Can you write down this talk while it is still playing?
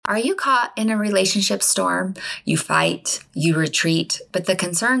Are you caught in a relationship storm? You fight, you retreat, but the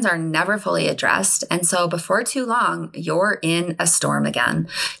concerns are never fully addressed. And so before too long, you're in a storm again.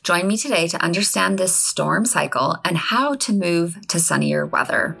 Join me today to understand this storm cycle and how to move to sunnier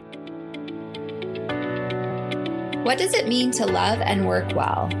weather. What does it mean to love and work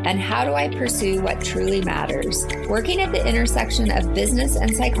well? And how do I pursue what truly matters? Working at the intersection of business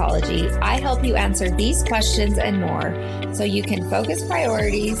and psychology, I help you answer these questions and more so you can focus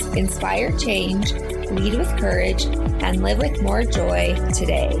priorities, inspire change, lead with courage, and live with more joy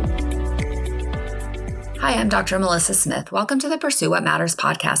today. Hi, I'm Dr. Melissa Smith. Welcome to the Pursue What Matters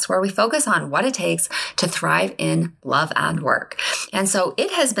podcast, where we focus on what it takes to thrive in love and work. And so it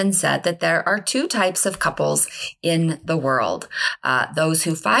has been said that there are two types of couples in the world, those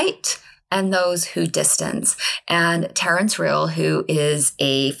who fight and those who distance. And Terrence Real, who is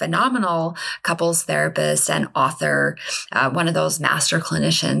a phenomenal couples therapist and author, one of those master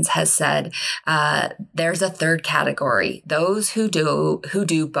clinicians, has said there's a third category: those who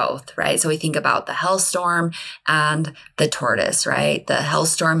do both, right? So we think about the hellstorm and the tortoise, right? The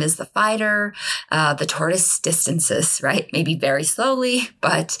hellstorm is the fighter, the tortoise distances, right? Maybe very slowly,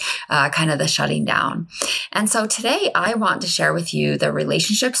 but kind of the shutting down. And so today I want to share with you the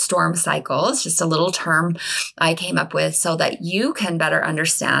relationship storm cycle. It's just a little term I came up with so that you can better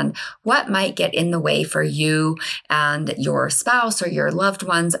understand what might get in the way for you and your spouse or your loved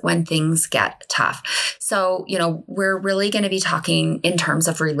ones when things get tough. So, we're really going to be talking in terms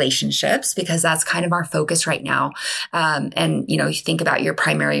of relationships because that's kind of our focus right now. You think about your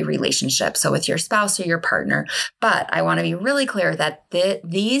primary relationship, so with your spouse or your partner. But I want to be really clear that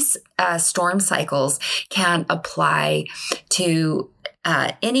these storm cycles can apply to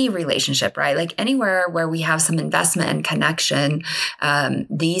any relationship, right? Like anywhere where we have some investment and connection,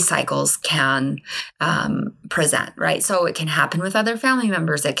 these cycles can present, right? So it can happen with other family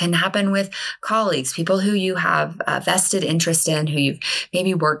members. It can happen with colleagues, people who you have a vested interest in, who you've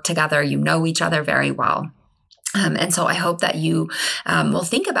maybe worked together, you know each other very well. And so I hope that you will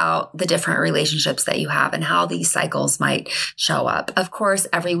think about the different relationships that you have and how these cycles might show up. Of course,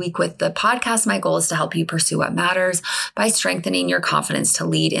 every week with the podcast, my goal is to help you pursue what matters by strengthening your confidence to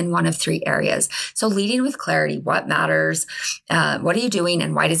lead in one of three areas. So leading with clarity: what matters, what are you doing,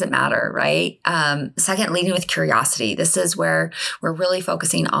 and why does it matter, right? Second, leading with curiosity. This is where we're really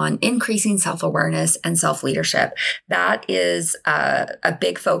focusing on increasing self-awareness and self-leadership. That is a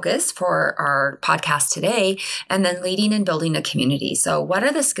big focus for our podcast today. And then leading and building a community. So what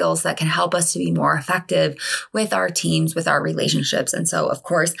are the skills that can help us to be more effective with our teams, with our relationships? And so, of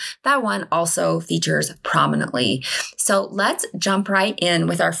course, that one also features prominently. So let's jump right in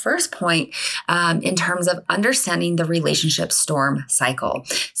with our first point in terms of understanding the relationship storm cycle.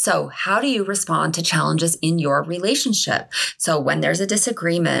 So how do you respond to challenges in your relationship? So when there's a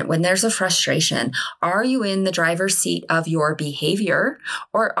disagreement, when there's a frustration, are you in the driver's seat of your behavior,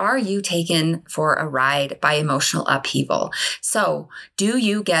 or are you taken for a ride by emotional upheaval? So do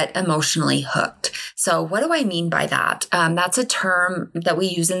you get emotionally hooked? So what do I mean by that? That's a term that we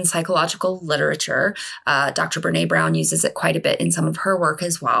use in psychological literature. Dr. Brené Brown uses it quite a bit in some of her work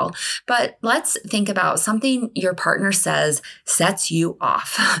as well. But let's think about something your partner says sets you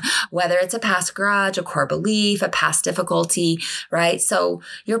off, whether it's a past grudge, a core belief, a past difficulty, right? So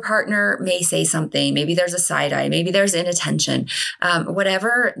your partner may say something, maybe there's a side eye, maybe there's inattention,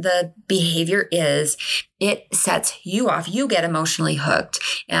 whatever the behavior is, it sets you off. You get emotionally hooked.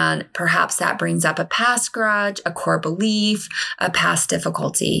 And perhaps that brings up a past grudge, a core belief, a past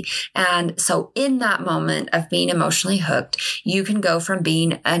difficulty. And so in that moment of being emotionally hooked, you can go from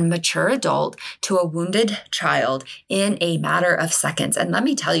being a mature adult to a wounded child in a matter of seconds. And let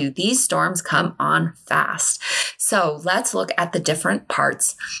me tell you, these storms come on fast. So let's look at the different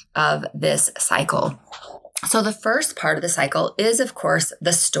parts of this cycle. So the first part of the cycle is, of course,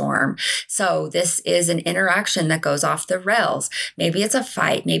 the storm. So this is an interaction that goes off the rails. Maybe it's a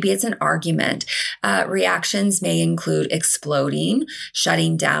fight. Maybe it's an argument. Reactions may include exploding,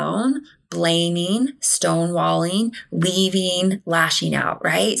 shutting down, blaming, stonewalling, leaving, lashing out,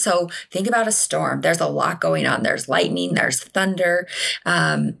 right? So think about a storm. There's a lot going on. There's lightning, there's thunder,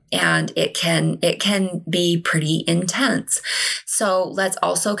 and it can be pretty intense. So let's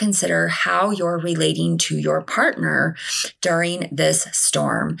also consider how you're relating to your partner during this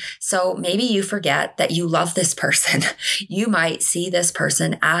storm. So maybe you forget that you love this person. You might see this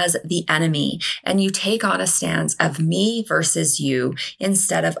person as the enemy, and you take on a stance of me versus you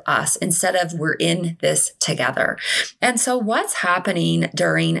instead of us, instead instead of we're in this together. And so what's happening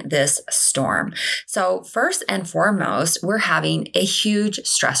during this storm? So first and foremost, we're having a huge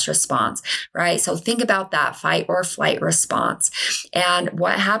stress response, right? So think about that fight or flight response. And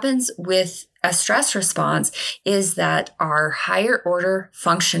what happens with a stress response is that our higher order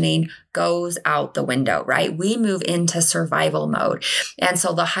functioning goes out the window, right? We move into survival mode. And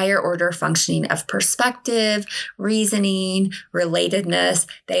so the higher order functioning of perspective, reasoning, relatedness,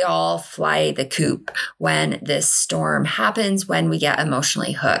 they all fly the coop when this storm happens, when we get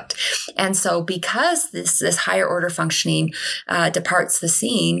emotionally hooked. And so because this higher order functioning departs the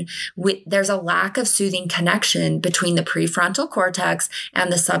scene, there's a lack of soothing connection between the prefrontal cortex and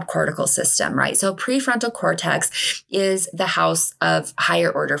the subcortical system, right? So prefrontal cortex is the house of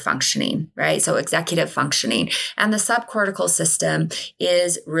higher order functioning, right? So executive functioning. And the subcortical system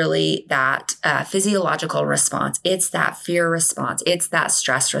is really that physiological response. It's that fear response. It's that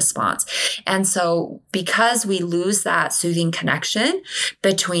stress response. And so because we lose that soothing connection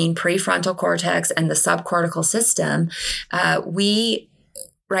between prefrontal cortex and the subcortical system, we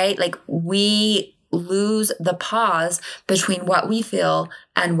lose the pause between what we feel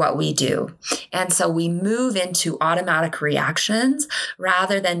and what we do. And so we move into automatic reactions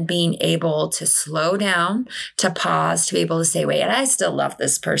rather than being able to slow down, to pause, to be able to say, wait, I still love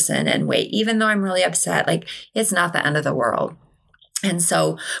this person. And wait, even though I'm really upset, it's not the end of the world. And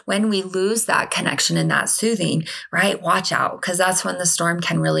so when we lose that connection and that soothing, right, watch out, because that's when the storm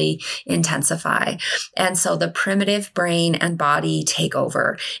can really intensify. And so the primitive brain and body take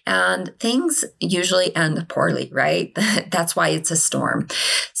over, and things usually end poorly, right? That's why it's a storm.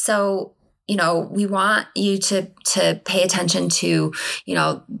 So we want you to pay attention to,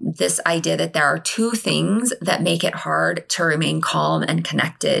 this idea that there are two things that make it hard to remain calm and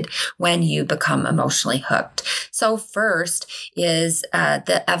connected when you become emotionally hooked. So first is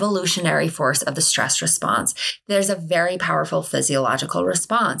the evolutionary force of the stress response. There's a very powerful physiological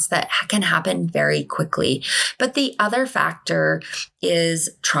response that can happen very quickly. But the other factor is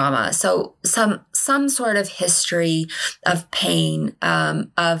trauma. So some sort of history of pain,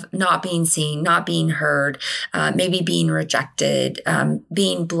 of not being seen, not being heard, maybe being rejected,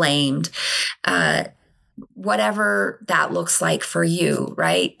 being blamed, whatever that looks like for you,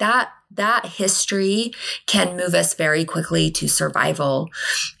 right? That history can move us very quickly to survival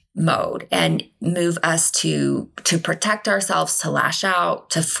mode and move us to protect ourselves, to lash out,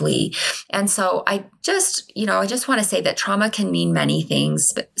 to flee. And so I just want to say that trauma can mean many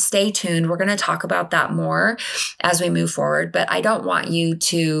things, but stay tuned. We're going to talk about that more as we move forward, but I don't want you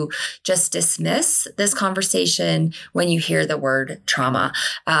to just dismiss this conversation when you hear the word trauma.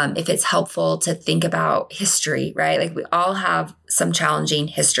 If it's helpful to think about history, right? We all have some challenging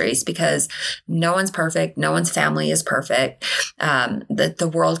histories because no one's perfect. No one's family is perfect.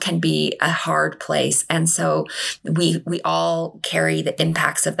 The world can be a hard place. And so we all carry the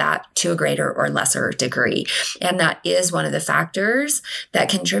impacts of that to a greater or lesser degree. And that is one of the factors that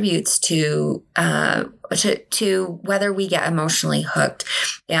contributes to whether we get emotionally hooked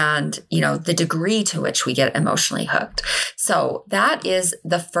and, the degree to which we get emotionally hooked. So that is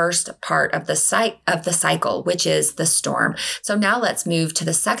the first part of the cycle, which is the storm. So now let's move to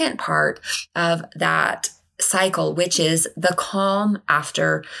the second part of that cycle, which is the calm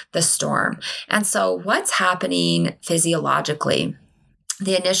after the storm. And so what's happening physiologically?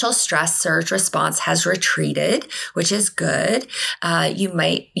 The initial stress surge response has retreated, which is good. You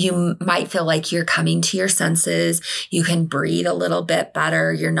might feel like you're coming to your senses. You can breathe a little bit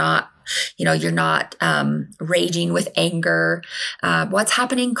better. You're not raging with anger. What's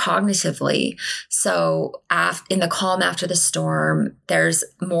happening cognitively? So in the calm after the storm, there's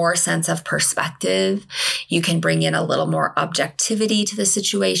more sense of perspective. You can bring in a little more objectivity to the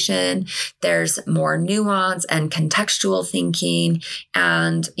situation. There's more nuance and contextual thinking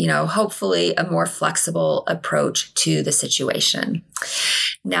and, hopefully a more flexible approach to the situation.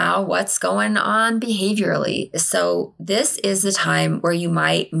 Now, what's going on behaviorally? So this is the time where you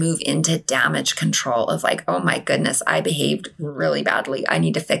might move into damage control of oh my goodness, I behaved really badly. I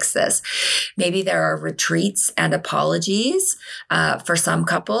need to fix this. Maybe there are retreats and apologies. For some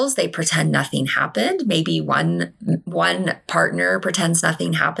couples, they pretend nothing happened. Maybe one partner pretends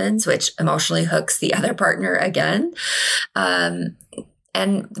nothing happens, which emotionally hooks the other partner again.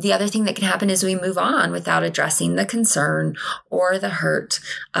 And the other thing that can happen is we move on without addressing the concern or the hurt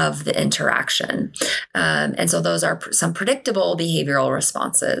of the interaction. And so those are some predictable behavioral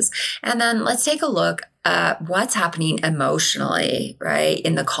responses. And then let's take a look at what's happening emotionally, right,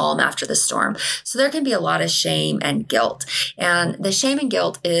 in the calm after the storm. So there can be a lot of shame and guilt. And the shame and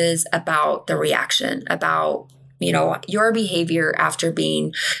guilt is about the reaction, about your behavior after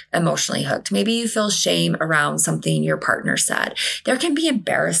being emotionally hooked. Maybe you feel shame around something your partner said. There can be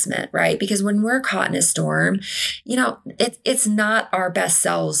embarrassment, right? Because when we're caught in a storm, it's not our best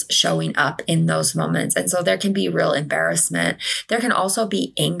selves showing up in those moments. And so there can be real embarrassment. There can also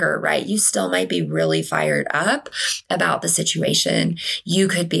be anger, right? You still might be really fired up about the situation. You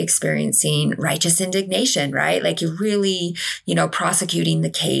could be experiencing righteous indignation, right? Like you're really, prosecuting the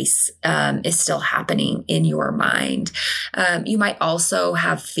case is still happening in your mind. You might also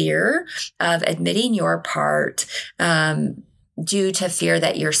have fear of admitting your part, due to fear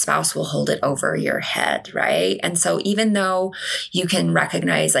that your spouse will hold it over your head, right? And so even though you can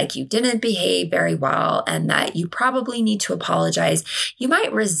recognize like you didn't behave very well and that you probably need to apologize, you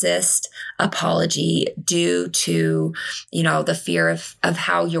might resist apology due to, the fear of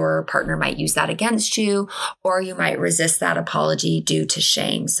how your partner might use that against you, or you might resist that apology due to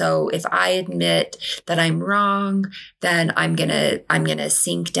shame. So if I admit that I'm wrong, then I'm gonna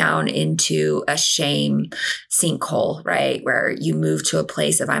sink down into a shame sinkhole, right? Where you move to a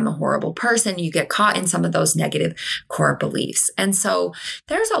place of I'm a horrible person, you get caught in some of those negative core beliefs. And so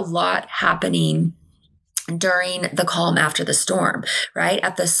there's a lot happening during the calm after the storm, right?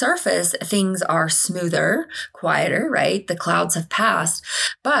 At the surface, things are smoother, quieter, right? The clouds have passed.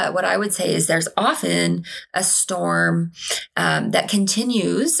 But what I would say is there's often a storm that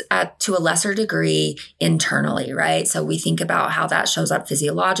continues to a lesser degree internally, right? So we think about how that shows up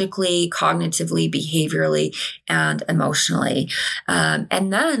physiologically, cognitively, behaviorally, and emotionally.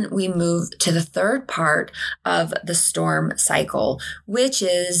 And then we move to the third part of the storm cycle, which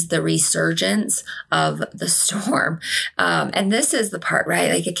is the resurgence of the storm. And this is the part,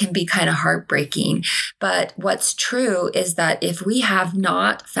 right? Like it can be kind of heartbreaking. But what's true is that if we have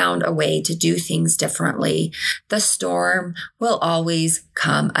not found a way to do things differently, the storm will always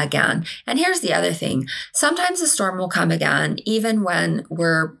come again. And here's the other thing. Sometimes the storm will come again, even when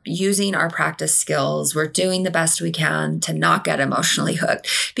we're using our practice skills, we're doing the best we can to not get emotionally hooked,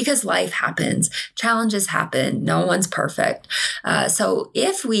 because life happens, challenges happen, no one's perfect. So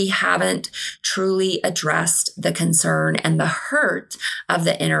if we haven't truly addressed the concern and the hurt of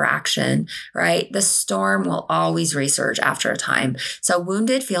the interaction, right, the storm will always resurge after a time. So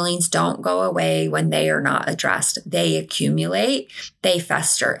wounded feelings don't go away when they are not addressed. They accumulate, they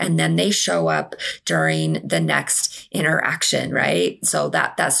fester, and then they show up during the next interaction, right? So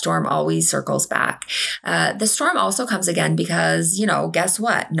that storm always circles back. The storm also comes again because, guess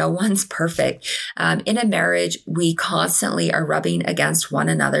what? No one's perfect. In a marriage, we constantly are rubbing against one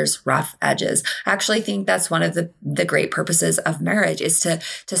another's rough edges. I actually think that's one of the great purposes of marriage is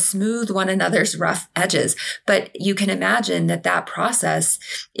to smooth one another's rough edges. But you can imagine that process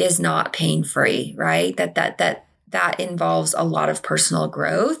is not pain-free, right? That involves a lot of personal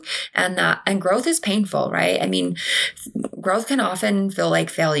growth, and growth is painful, right? I mean, growth can often feel like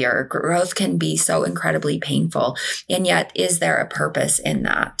failure. Growth can be so incredibly painful. And yet, is there a purpose in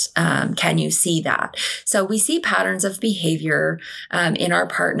that? Can you see that? So we see patterns of behavior in our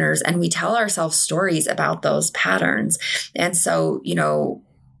partners, and we tell ourselves stories about those patterns. And so,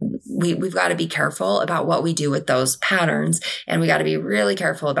 we've got to be careful about what we do with those patterns, and we got to be really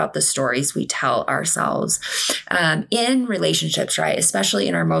careful about the stories we tell ourselves in relationships, right? Especially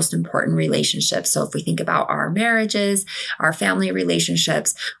in our most important relationships. So if we think about our marriages, our family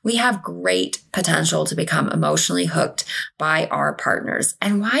relationships, we have great potential to become emotionally hooked by our partners.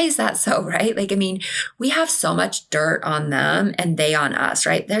 And why is that so, right? We have so much dirt on them and they on us,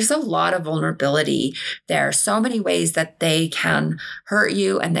 right? There's a lot of vulnerability there. So many ways that they can hurt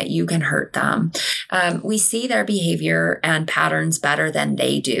you and that you can hurt them. We see their behavior and patterns better than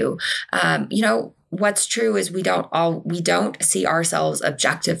they do. What's true is we don't see ourselves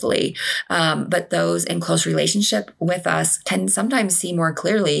objectively, but those in close relationship with us can sometimes see more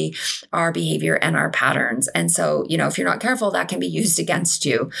clearly our behavior and our patterns. And so, if you're not careful, that can be used against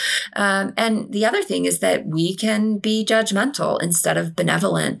you. And the other thing is that we can be judgmental instead of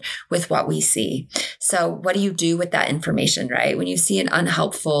benevolent with what we see. So what do you do with that information, right? When you see an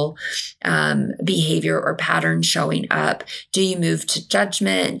unhelpful behavior or pattern showing up, do you move to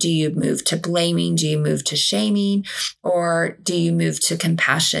judgment? Do you move to blaming? Do you move to shaming, or do you move to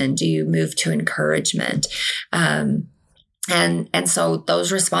compassion? Do you move to encouragement? And so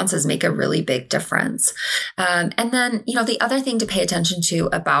those responses make a really big difference. And then, the other thing to pay attention to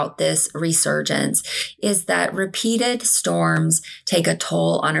about this resurgence is that repeated storms take a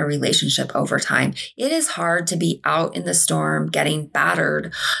toll on a relationship over time. It is hard to be out in the storm getting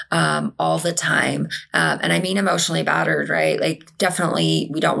battered all the time. And I mean emotionally battered, right? Like definitely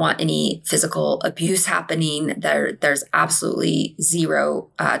we don't want any physical abuse happening. There's absolutely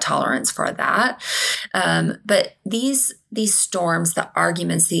zero tolerance for that. But these storms, the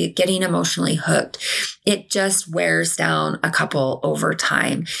arguments, the getting emotionally hooked, it just wears down a couple over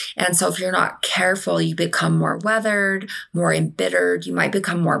time. And so if you're not careful, you become more weathered, more embittered. You might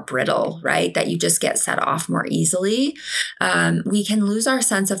become more brittle, right? That you just get set off more easily. We can lose our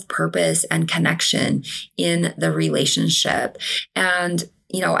sense of purpose and connection in the relationship. And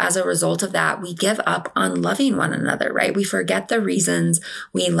as a result of that, we give up on loving one another, right? We forget the reasons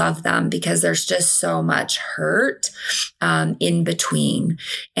we love them because there's just so much hurt in between.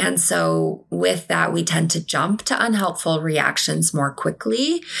 And so with that, we tend to jump to unhelpful reactions more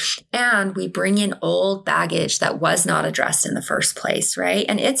quickly. And we bring in old baggage that was not addressed in the first place, right?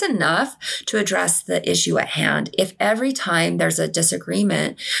 And it's enough to address the issue at hand. If every time there's a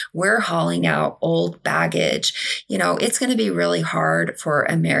disagreement, we're hauling out old baggage, it's going to be really hard for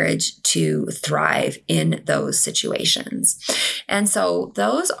a marriage to thrive in those situations. And so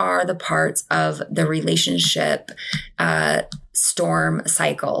those are the parts of the relationship storm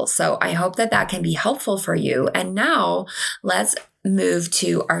cycle. So I hope that can be helpful for you. And now let's move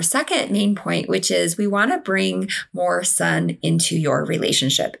to our second main point, which is we want to bring more sun into your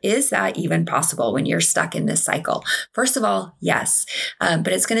relationship. Is that even possible when you're stuck in this cycle? First of all, yes, but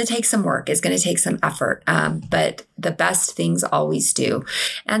it's going to take some work. It's going to take some effort, but the best things always do.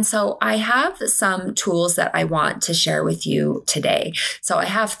 And so I have some tools that I want to share with you today. So I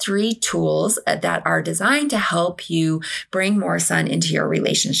have 3 tools that are designed to help you bring more sun into your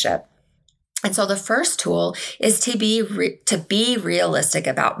relationship. And so the first tool is to be realistic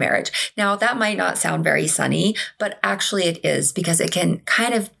about marriage. Now, that might not sound very sunny, but actually it is, because it can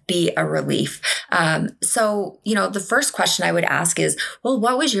kind of be a relief. So, the first question I would ask is, well,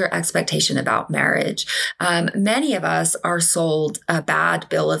 what was your expectation about marriage? Many of us are sold a bad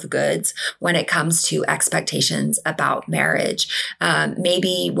bill of goods when it comes to expectations about marriage.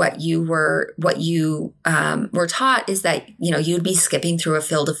 Maybe what you were taught is that, you'd be skipping through a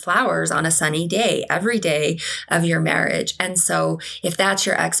field of flowers on a sunny day, every day of your marriage. And so if that's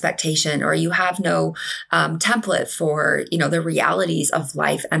your expectation, or you have no template for, the realities of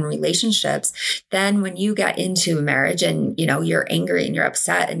life and relationships, then when you get into a marriage and, you're angry and you're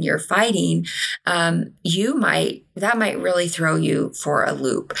upset and you're fighting, that might really throw you for a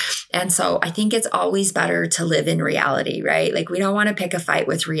loop. And so I think it's always better to live in reality, right? Like we don't want to pick a fight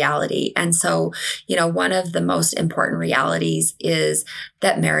with reality. And so, one of the most important realities is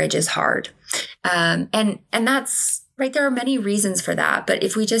that marriage is hard. And that's right. There are many reasons for that. But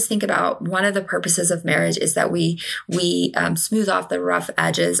if we just think about one of the purposes of marriage is that we smooth off the rough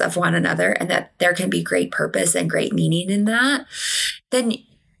edges of one another, and that there can be great purpose and great meaning in that, then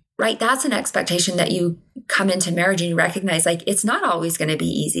right, that's an expectation that you come into marriage and you recognize like it's not always going to be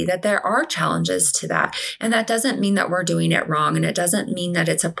easy, that there are challenges to that. And that doesn't mean that we're doing it wrong. And it doesn't mean that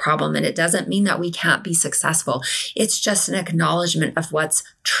it's a problem. And it doesn't mean that we can't be successful. It's just an acknowledgement of what's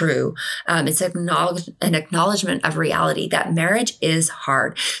true. It's an acknowledgement of reality that marriage is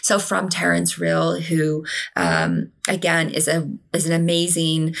hard. So from Terrence Real, who again is an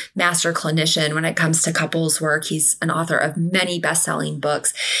amazing master clinician when it comes to couples work. He's an author of many best-selling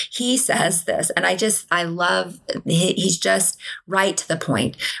books. He says this, and I love, he's just right to the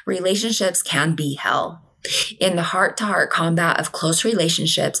point. Relationships can be hell. In the heart-to-heart combat of close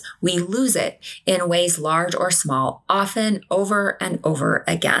relationships, we lose it in ways large or small, often over and over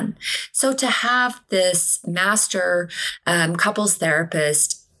again. So to have this master couples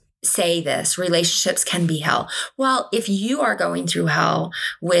therapist say this, relationships can be hell. Well, if you are going through hell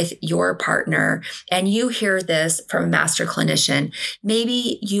with your partner and you hear this from a master clinician,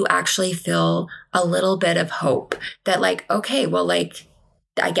 maybe you actually feel a little bit of hope that like, okay, well, like,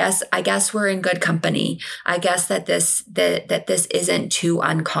 I guess we're in good company. I guess that this isn't too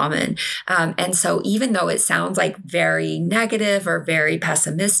uncommon. And so even though it sounds like very negative or very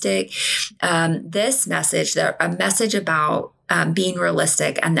pessimistic, this message, a message about being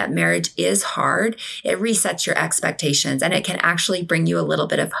realistic and that marriage is hard, it resets your expectations, and it can actually bring you a little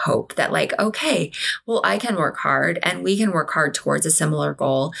bit of hope that like, okay, well, I can work hard and we can work hard towards a similar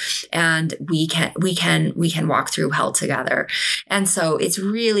goal, and we can walk through hell together. And so it's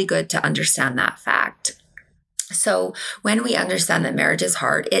really good to understand that fact. So when we understand that marriage is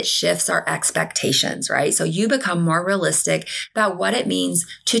hard, it shifts our expectations, right? So you become more realistic about what it means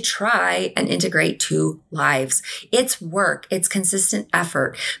to try and integrate two lives. It's work, it's consistent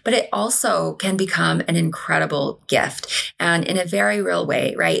effort, but it also can become an incredible gift, and in a very real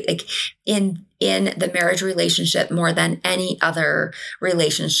way, right? Like in the marriage relationship, more than any other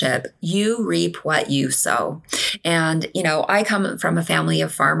relationship, you reap what you sow. And, I come from a family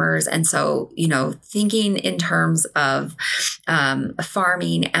of farmers. And so, thinking in terms of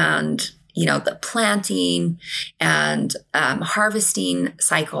farming and the planting and harvesting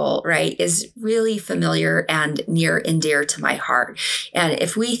cycle, right, is really familiar and near and dear to my heart. And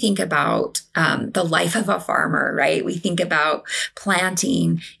if we think about the life of a farmer, right, we think about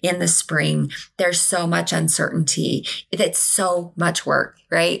planting in the spring, there's so much uncertainty. It's so much work,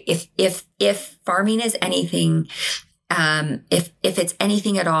 right? If farming is anything, if it's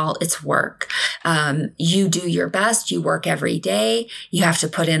anything at all, it's work. You do your best. You work every day. You have to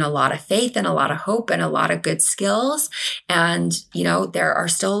put in a lot of faith and a lot of hope and a lot of good skills. And, there are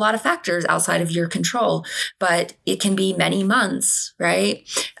still a lot of factors outside of your control, but it can be many months, right?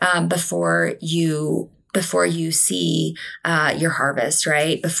 Before you see your harvest,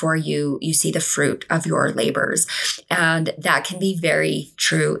 right? Before you see the fruit of your labors. And that can be very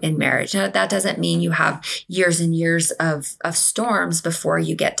true in marriage. Now, that doesn't mean you have years and years of storms before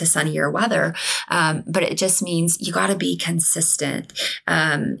you get to sunnier weather. But it just means you got to be consistent.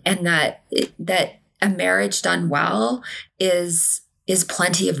 And that a marriage done well is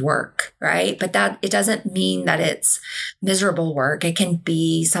plenty of work, right? But that it doesn't mean that it's miserable work. It can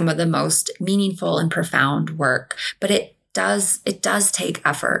be some of the most meaningful and profound work, but it does take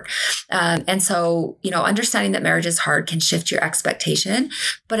effort. And so, understanding that marriage is hard can shift your expectation,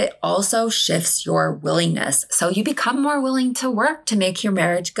 but it also shifts your willingness. So you become more willing to work to make your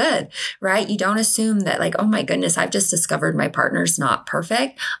marriage good, right? You don't assume that like, oh my goodness, I've just discovered my partner's not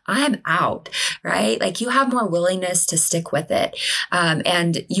perfect, I'm out, right? Like you have more willingness to stick with it.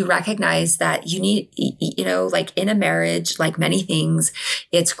 And you recognize that you need, like in a marriage, like many things,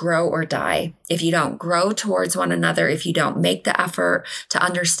 it's grow or die. If you don't grow towards one another, if you don't make the effort to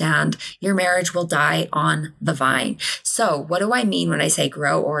understand, your marriage will die on the vine. So what do I mean when I say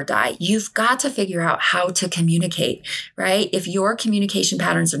grow or die? You've got to figure out how to communicate, right? If your communication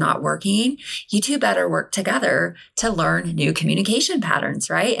patterns are not working, you two better work together to learn new communication patterns,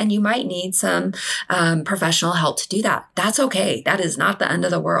 right? And you might need some professional help to do that. That's okay. That is not the end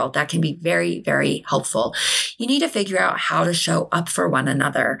of the world. That can be very, very helpful. You need to figure out how to show up for one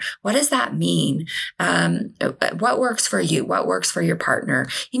another. What does that mean? What works for you? What works for your partner?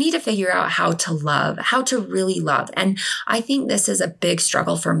 You need to figure out how to love, how to really love. And I think this is a big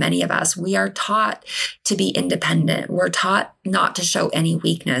struggle for many of us. We are taught to be independent. We're taught not to show any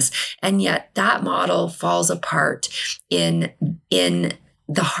weakness. And yet that model falls apart in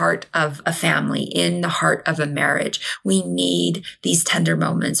the heart of a family, in the heart of a marriage. We need these tender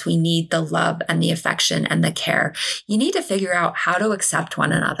moments. We need the love and the affection and the care. You need to figure out how to accept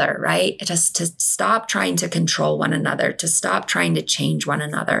one another, right? Just to stop trying to control one another, to stop trying to change one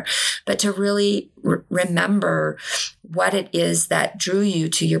another, but to really remember what it is that drew you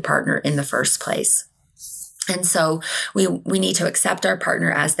to your partner in the first place. And so we need to accept our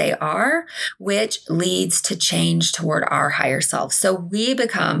partner as they are, which leads to change toward our higher self. So we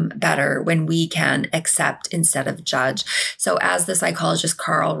become better when we can accept instead of judge. So as the psychologist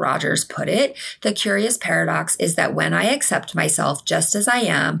Carl Rogers put it, the curious paradox is that when I accept myself just as I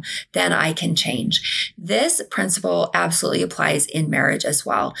am, then I can change. This principle absolutely applies in marriage as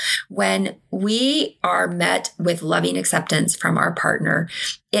well. When we are met with loving acceptance from our partner,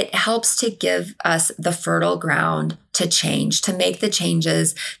 it helps to give us the fertile ground to change, to make the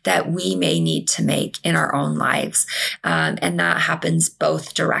changes that we may need to make in our own lives. And that happens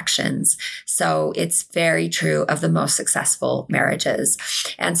both directions. So it's very true of the most successful marriages.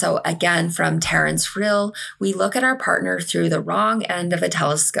 And so again, from Terrence Real, we look at our partner through the wrong end of a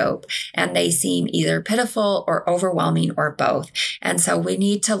telescope, and they seem either pitiful or overwhelming or both. And so we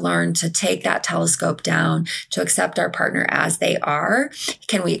need to learn to take that telescope down, to accept our partner as they are.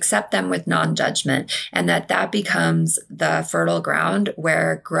 Can we accept them with non-judgment? And that becomes the fertile ground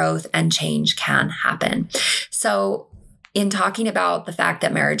where growth and change can happen. So in talking about the fact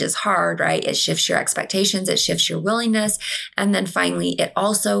that marriage is hard, right? It shifts your expectations, it shifts your willingness. And then finally, it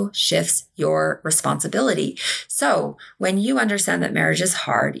also shifts your responsibility. So when you understand that marriage is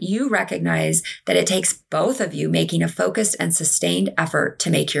hard, you recognize that it takes both of you making a focused and sustained effort to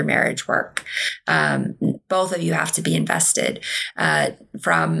make your marriage work. Both of you have to be invested.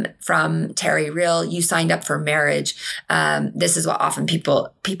 From Terry Real, you signed up for marriage. This is what often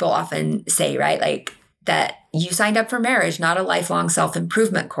people often say, right? Like, that you signed up for marriage, not a lifelong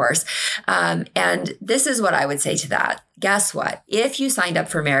self-improvement course. And this is what I would say to that. Guess what? If you signed up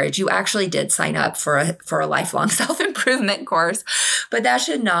for marriage, you actually did sign up for a lifelong self-improvement course, but that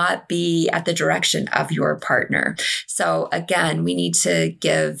should not be at the direction of your partner. So again, we need to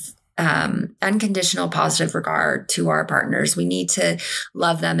give unconditional positive regard to our partners. We need to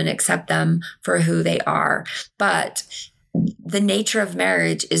love them and accept them for who they are. But the nature of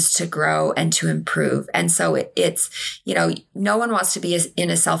marriage is to grow and to improve. And so it's, no one wants to be in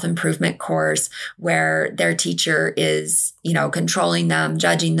a self-improvement course where their teacher is, controlling them,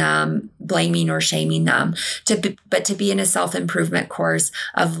 judging them, blaming or shaming them, but to be in a self-improvement course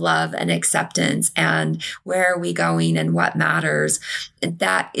of love and acceptance and where are we going and what matters.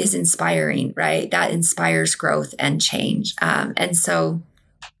 That is inspiring, right? That inspires growth and change. And so,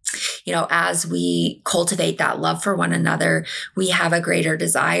 as we cultivate that love for one another, we have a greater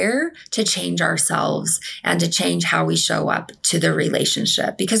desire to change ourselves and to change how we show up to the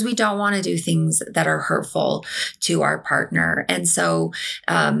relationship, because we don't want to do things that are hurtful to our partner. And so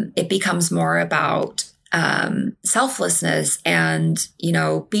it becomes more about selflessness and,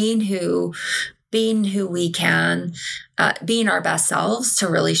 being who we can, being our best selves to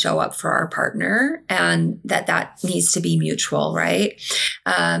really show up for our partner, and that needs to be mutual, right?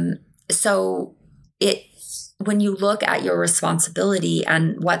 So when you look at your responsibility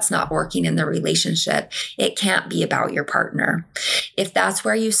and what's not working in the relationship, it can't be about your partner. If that's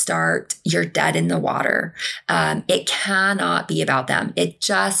where you start, you're dead in the water. It cannot be about them. It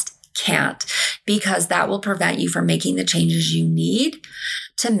just can't, because that will prevent you from making the changes you need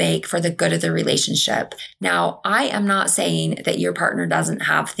to make for the good of the relationship. Now, I am not saying that your partner doesn't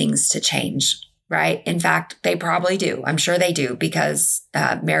have things to change, right? In fact, they probably do. I'm sure they do, because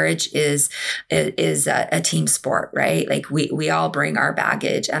marriage is a team sport, right? Like we all bring our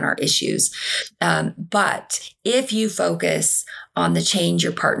baggage and our issues. But if you focus on the change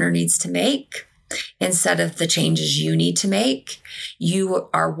your partner needs to make instead of the changes you need to make, you're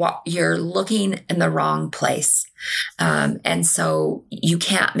looking in the wrong place. And so you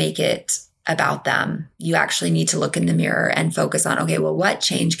can't make it about them. You actually need to look in the mirror and focus on, okay, well, what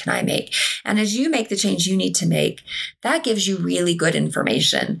change can I make? And as you make the change you need to make, that gives you really good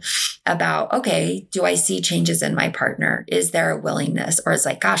information about, okay, do I see changes in my partner? Is there a willingness? Or it's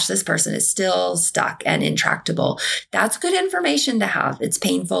like, gosh, this person is still stuck and intractable. That's good information to have. It's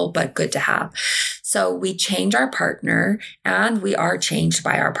painful, but good to have. So we change our partner and we are changed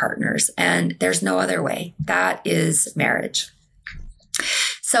by our partners. And there's no other way. That is marriage.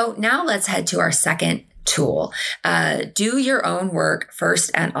 So now let's head to our second tool. Do your own work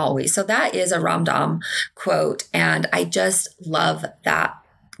first and always. So that is a Ram Dass quote. And I just love that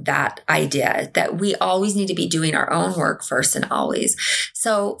idea that we always need to be doing our own work first and always.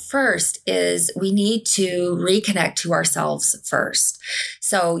 So first is we need to reconnect to ourselves first.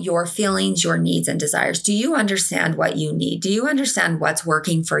 So your feelings, your needs and desires. Do you understand what you need? Do you understand what's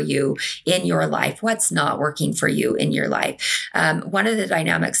working for you in your life? What's not working for you in your life? One of the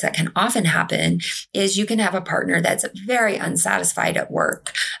dynamics that can often happen is you can have a partner that's very unsatisfied at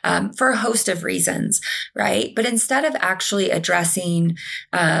work for a host of reasons, right? But instead of actually addressing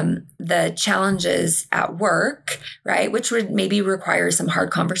the challenges at work, right, which would maybe require some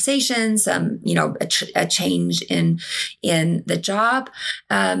hard conversations, a change in the job.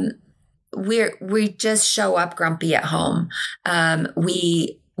 We just show up grumpy at home.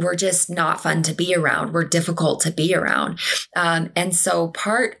 We're just not fun to be around. We're difficult to be around. And so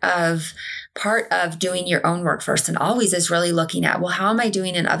part of doing your own work first and always is really looking at, well, how am I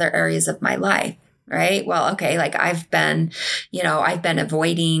doing in other areas of my life? Right? Well, okay, like I've been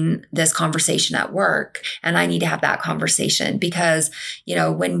avoiding this conversation at work, and I need to have that conversation because,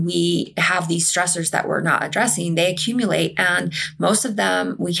 when we have these stressors that we're not addressing, they accumulate, and most of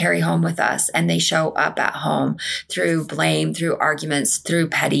them we carry home with us, and they show up at home through blame, through arguments, through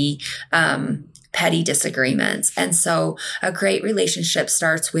petty disagreements. And so a great relationship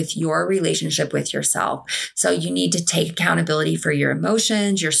starts with your relationship with yourself. So you need to take accountability for your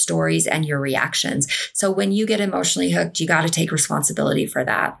emotions, your stories, and your reactions. So when you get emotionally hooked, you got to take responsibility for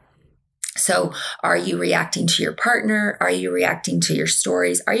that. So are you reacting to your partner? Are you reacting to your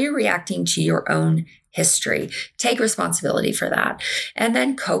stories? Are you reacting to your own history? Take responsibility for that. And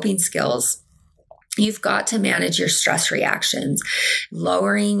then coping skills. You've got to manage your stress reactions.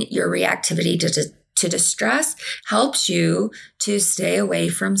 Lowering your reactivity to distress helps you to stay away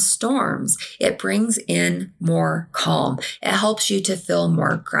from storms. It brings in more calm. It helps you to feel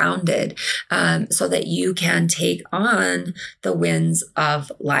more grounded so that you can take on the winds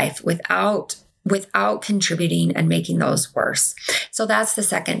of life without without contributing and making those worse. So that's the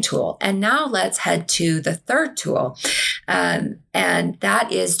second tool. And now let's head to the third tool. And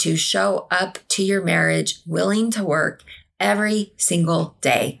that is to show up to your marriage willing to work every single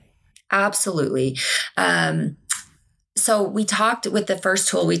day. Absolutely. So we talked with the first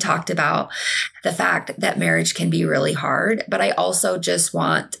tool, we talked about the fact that marriage can be really hard, but I also just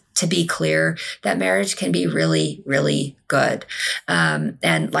want to be clear that marriage can be really, really good.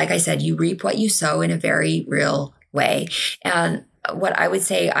 And like I said, you reap what you sow in a very real way. And what I would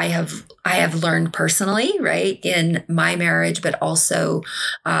say I have learned personally, right, in my marriage, but also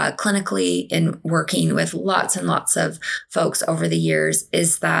clinically in working with lots and lots of folks over the years,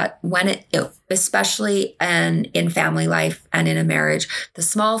 is that when especially in family life and in a marriage, the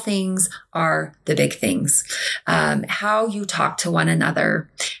small things are the big things. How you talk to one another,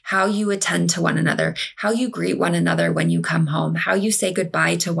 how you attend to one another, how you greet one another when you come home, how you say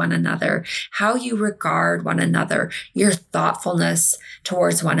goodbye to one another, how you regard one another, your thoughtfulness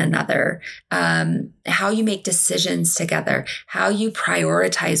towards one another, how you make decisions together, how you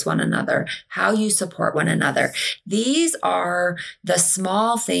prioritize one another, how you support one another. These are the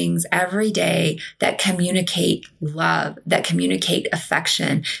small things every day that communicate love, that communicate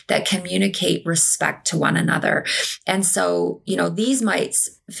affection, that communicate respect to one another. And so, these might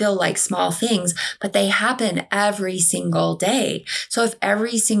feel like small things, but they happen every single day. So if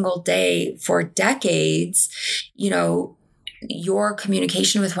every single day for decades, your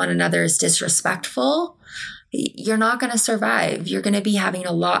communication with one another is disrespectful, you're not going to survive. You're going to be having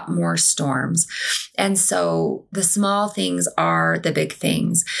a lot more storms. And so the small things are the big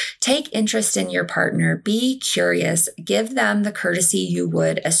things. Take interest in your partner. Be curious. Give them the courtesy you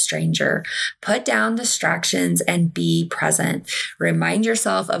would a stranger. Put down distractions and be present. Remind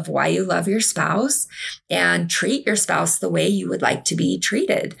yourself of why you love your spouse and treat your spouse the way you would like to be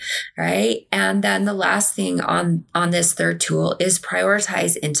treated, right? And then the last thing on this third tool is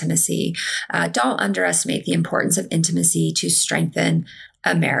prioritize intimacy. Don't underestimate the importance of intimacy to strengthen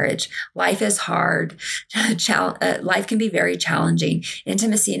a marriage. Life is hard. Life can be very challenging.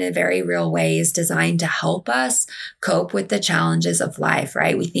 Intimacy in a very real way is designed to help us cope with the challenges of life,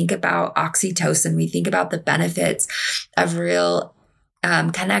 right? We think about oxytocin. We think about the benefits of real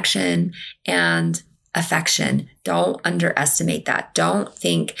connection and affection. Don't underestimate that. Don't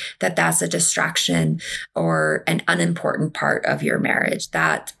think that that's a distraction or an unimportant part of your marriage.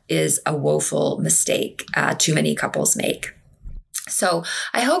 That is a woeful mistake too many couples make. So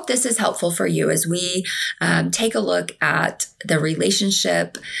I hope this is helpful for you as we take a look at the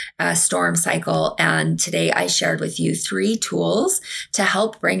relationship storm cycle. And today I shared with you 3 tools to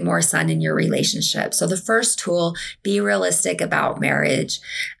help bring more sun in your relationship. So the first tool, be realistic about marriage.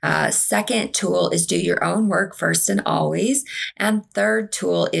 Second tool is do your own work first and always. And third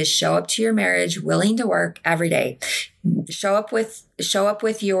tool is show up to your marriage willing to work every day. Show up with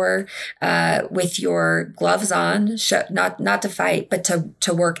your gloves on, not to fight, but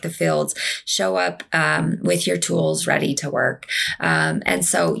to work the fields. Show up with your tools ready to work. And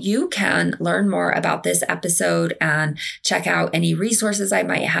so you can learn more about this episode and check out any resources I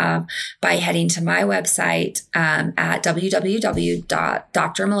might have by heading to my website at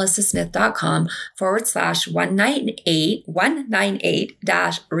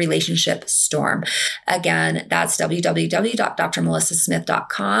www.drmelissasmith.com/198-relationship storm. Again, that's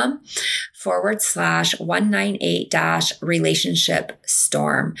www.drmelissasmith.com/198-relationship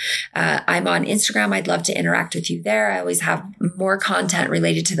storm. I'm on Instagram. I'd love to interact with you there. I always have more content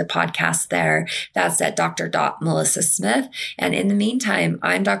related to the podcast there. That's at dr.melissasmith. And in the meantime,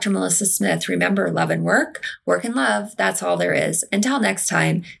 I'm Dr. Melissa Smith. Remember, love and work and love. That's all there is. Until next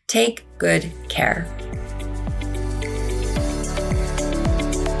time, take good care.